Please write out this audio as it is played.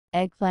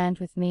Eggplant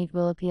with meat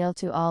will appeal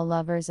to all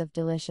lovers of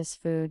delicious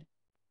food.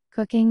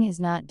 Cooking is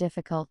not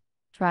difficult.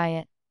 Try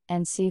it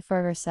and see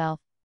for yourself.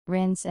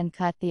 Rinse and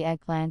cut the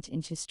eggplant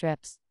into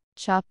strips.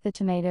 Chop the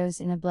tomatoes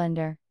in a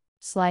blender.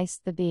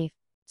 Slice the beef.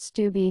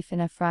 Stew beef in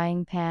a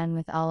frying pan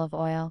with olive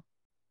oil.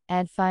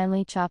 Add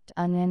finely chopped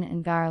onion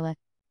and garlic.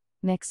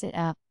 Mix it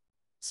up.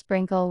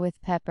 Sprinkle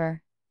with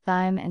pepper,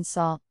 thyme and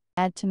salt.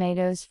 Add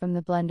tomatoes from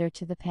the blender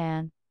to the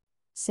pan.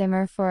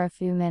 Simmer for a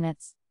few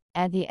minutes.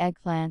 Add the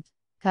eggplant.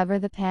 Cover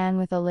the pan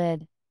with a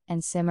lid,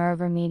 and simmer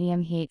over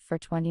medium heat for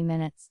 20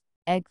 minutes.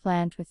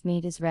 Eggplant with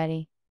meat is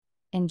ready.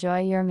 Enjoy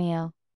your meal.